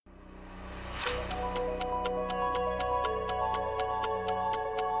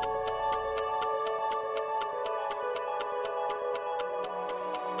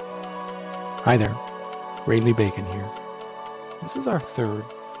Hi there, Radley Bacon here. This is our third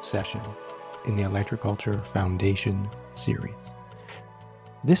session in the Electroculture Foundation series.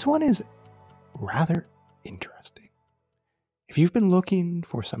 This one is rather interesting. If you've been looking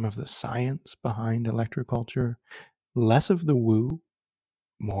for some of the science behind electroculture, less of the woo,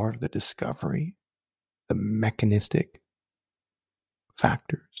 more of the discovery, the mechanistic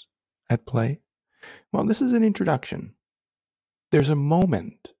factors at play, well, this is an introduction. There's a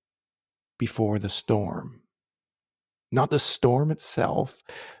moment before the storm. Not the storm itself,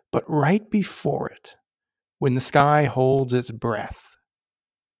 but right before it, when the sky holds its breath,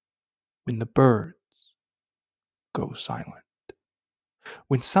 when the birds go silent,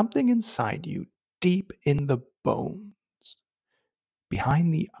 when something inside you, deep in the bones,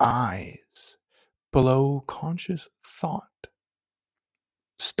 behind the eyes, below conscious thought,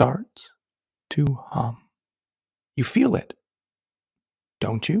 starts to hum. You feel it,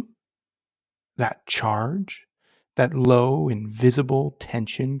 don't you? That charge, that low, invisible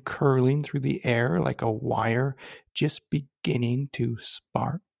tension curling through the air like a wire just beginning to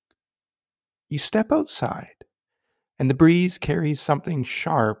spark. You step outside, and the breeze carries something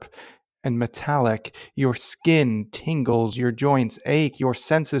sharp and metallic. Your skin tingles, your joints ache, your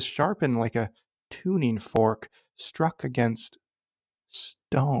senses sharpen like a tuning fork struck against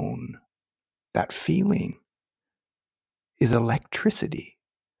stone. That feeling is electricity,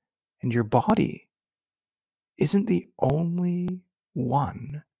 and your body isn't the only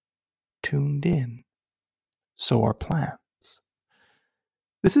one tuned in. So are plants.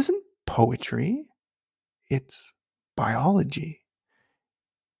 This isn't poetry, it's biology.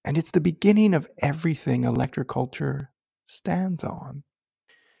 And it's the beginning of everything electroculture stands on.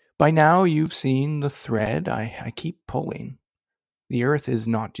 By now, you've seen the thread I keep pulling. The earth is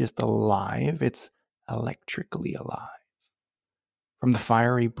not just alive, it's electrically alive. From the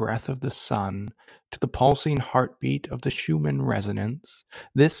fiery breath of the sun to the pulsing heartbeat of the Schumann resonance,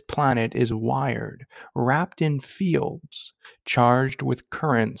 this planet is wired, wrapped in fields, charged with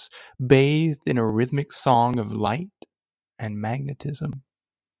currents, bathed in a rhythmic song of light and magnetism.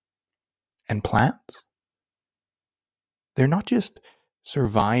 And plants? They're not just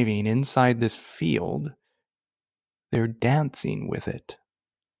surviving inside this field, they're dancing with it.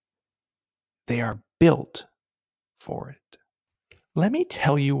 They are built for it. Let me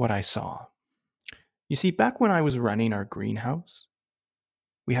tell you what I saw. You see, back when I was running our greenhouse,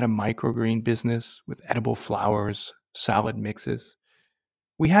 we had a microgreen business with edible flowers, salad mixes.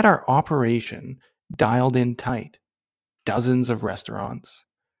 We had our operation dialed in tight. Dozens of restaurants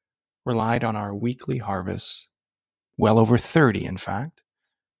relied on our weekly harvests, well over 30 in fact,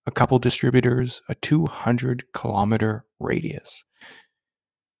 a couple distributors, a 200-kilometer radius.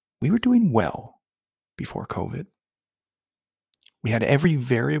 We were doing well before COVID. We had every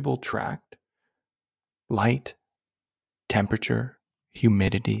variable tracked: light, temperature,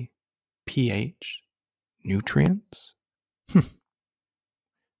 humidity, pH, nutrients.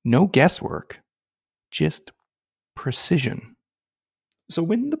 No guesswork, just precision. So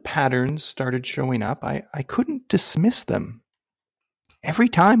when the patterns started showing up, I couldn't dismiss them. Every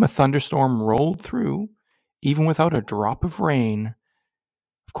time a thunderstorm rolled through, even without a drop of rain,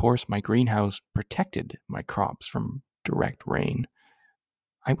 of course my greenhouse protected my crops from direct rain,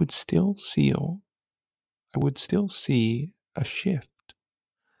 I would still see a shift.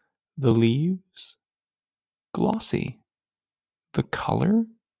 The leaves, glossy. The color,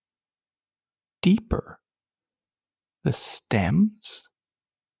 deeper. The stems,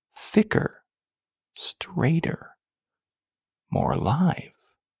 thicker, straighter, more alive.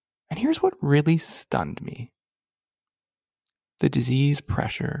 And here's what really stunned me. The disease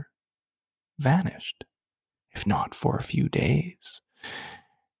pressure vanished, if not for a few days.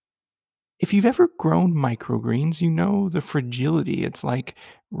 If you've ever grown microgreens, you know the fragility. It's like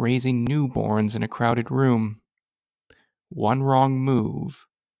raising newborns in a crowded room. One wrong move,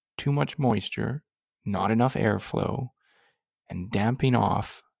 too much moisture, not enough airflow, and damping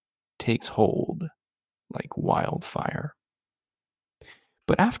off takes hold like wildfire.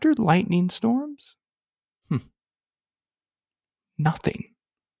 But after lightning storms, nothing.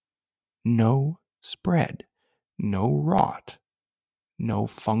 No spread, no rot, no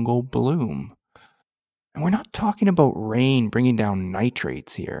fungal bloom. And we're not talking about rain bringing down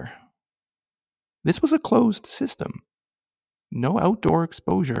nitrates here. This was a closed system. No outdoor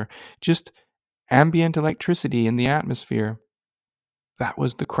exposure, just ambient electricity in the atmosphere. That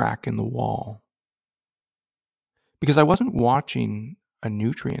was the crack in the wall. Because I wasn't watching a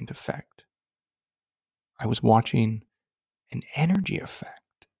nutrient effect. I was watching an energy effect.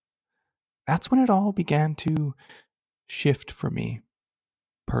 That's when it all began to shift for me,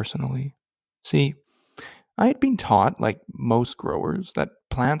 personally. See, I had been taught, like most growers, that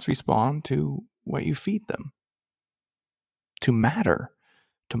plants respond to what you feed them, to matter,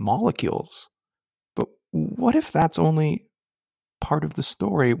 to molecules. But what if that's only part of the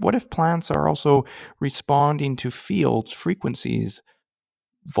story? What if plants are also responding to fields, frequencies,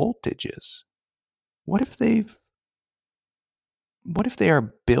 voltages? What if they've what if they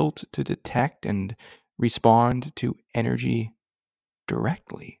are built to detect and respond to energy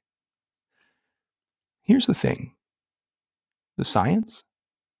directly? Here's the thing. The science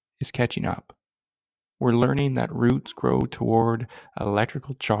is catching up. We're learning that roots grow toward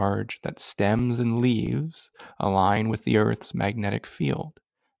electrical charge, that stems and leaves align with the Earth's magnetic field,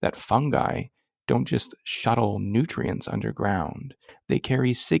 that fungi don't just shuttle nutrients underground, they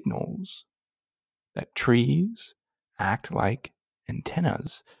carry signals, that trees act like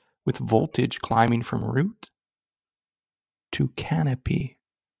antennas with voltage climbing from root to canopy,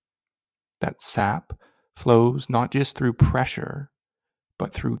 that sap flows not just through pressure,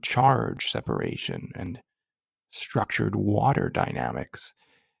 but through charge separation and structured water dynamics.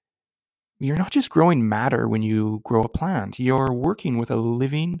 You're not just growing matter when you grow a plant, you're working with a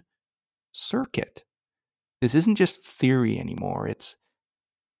living circuit. This isn't just theory anymore, it's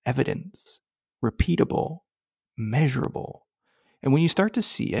evidence, repeatable, measurable. And when you start to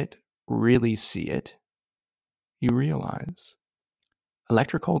see it, really see it, you realize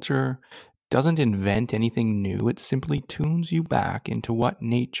electroculture doesn't invent anything new, it simply tunes you back into what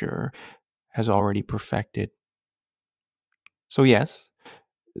nature has already perfected. So, yes,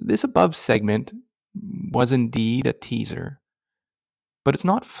 this above segment was indeed a teaser, but it's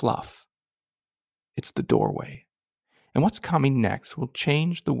not fluff, it's the doorway. And what's coming next will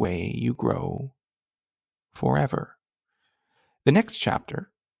change the way you grow forever. The next chapter,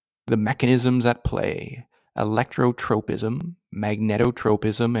 the mechanisms at play, electrotropism,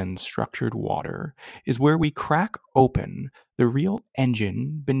 magnetotropism, and structured water, is where we crack open the real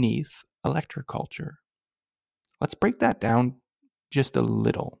engine beneath electroculture. Let's break that down just a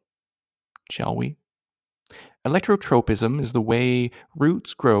little, shall we? Electrotropism is the way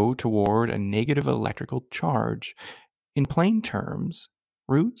roots grow toward a negative electrical charge. In plain terms,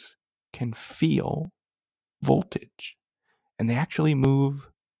 roots can feel voltage, and they actually move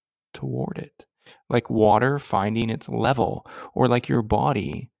toward it, like water finding its level, or like your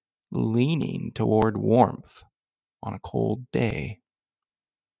body leaning toward warmth on a cold day.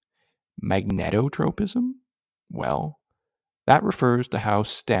 Magnetotropism? Well, that refers to how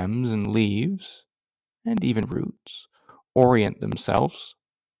stems and leaves, and even roots, orient themselves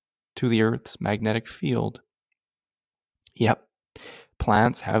to the Earth's magnetic field. Yep,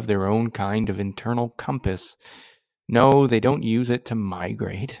 plants have their own kind of internal compass. No, they don't use it to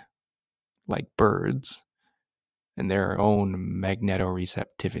migrate, like birds, and their own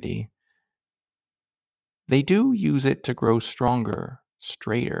magnetoreceptivity. They do use it to grow stronger,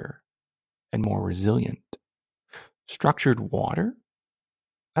 straighter, and more resilient. Structured water?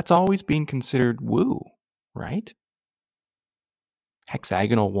 That's always been considered woo, right?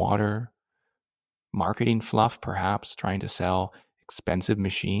 Hexagonal water, marketing fluff, perhaps, trying to sell expensive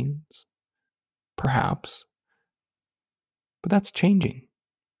machines? Perhaps. But that's changing.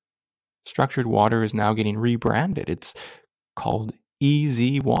 Structured water is now getting rebranded. It's called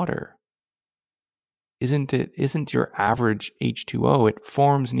easy water. Isn't your average H2O? It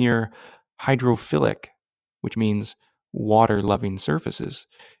forms near hydrophilic, which means water-loving surfaces,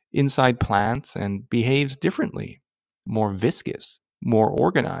 inside plants and behaves differently, more viscous, more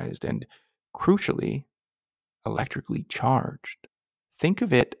organized, and crucially, electrically charged. Think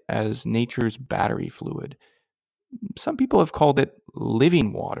of it as nature's battery fluid. Some people have called it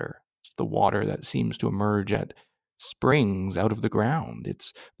living water. It's the water that seems to emerge at springs out of the ground.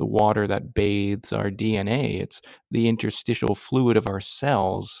 It's the water that bathes our DNA. It's the interstitial fluid of our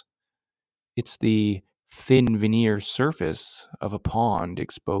cells. It's the thin veneer surface of a pond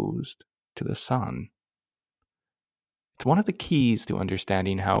exposed to the sun. It's one of the keys to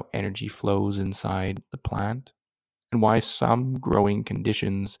understanding how energy flows inside the plant and why some growing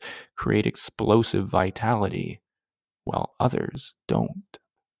conditions create explosive vitality while others don't.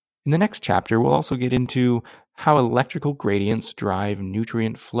 In the next chapter, we'll also get into how electrical gradients drive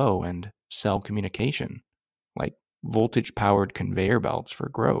nutrient flow and cell communication, like voltage-powered conveyor belts for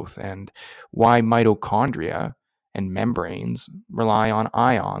growth, and why mitochondria and membranes rely on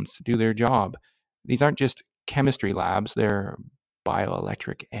ions to do their job. These aren't just chemistry labs, they're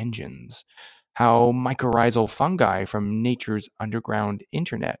bioelectric engines. How mycorrhizal fungi from nature's underground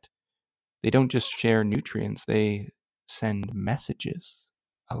internet, they don't just share nutrients, they send messages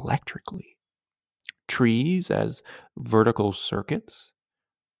electrically. Trees as vertical circuits,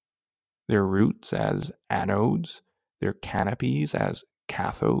 their roots as anodes, their canopies as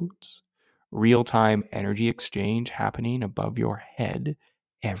cathodes, real-time energy exchange happening above your head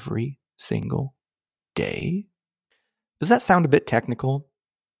every single day. Does that sound a bit technical?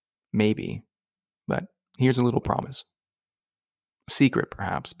 Maybe, but here's a little promise. A secret,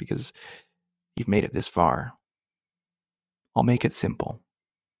 perhaps, because you've made it this far. I'll make it simple.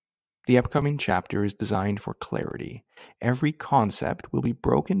 The upcoming chapter is designed for clarity. Every concept will be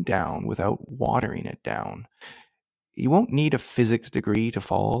broken down without watering it down. You won't need a physics degree to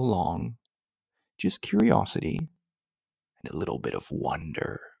follow along. Just curiosity and a little bit of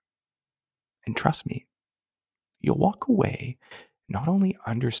wonder. And trust me, you'll walk away not only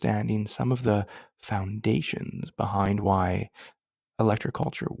understanding some of the foundations behind why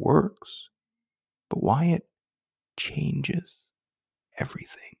electroculture works, but why it changes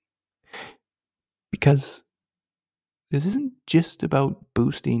everything. Because this isn't just about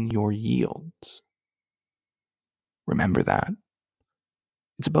boosting your yields. Remember that.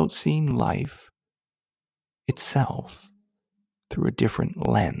 It's about seeing life itself through a different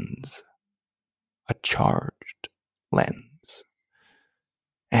lens, a charged lens.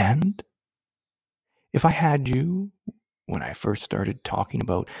 And if I had you when I first started talking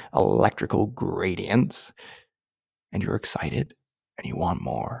about electrical gradients, and you're excited and you want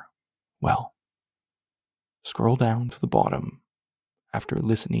more, well, scroll down to the bottom after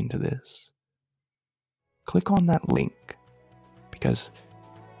listening to this. Click on that link because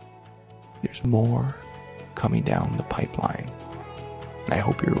there's more coming down the pipeline, and I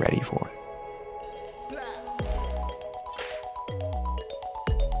hope you're ready for it.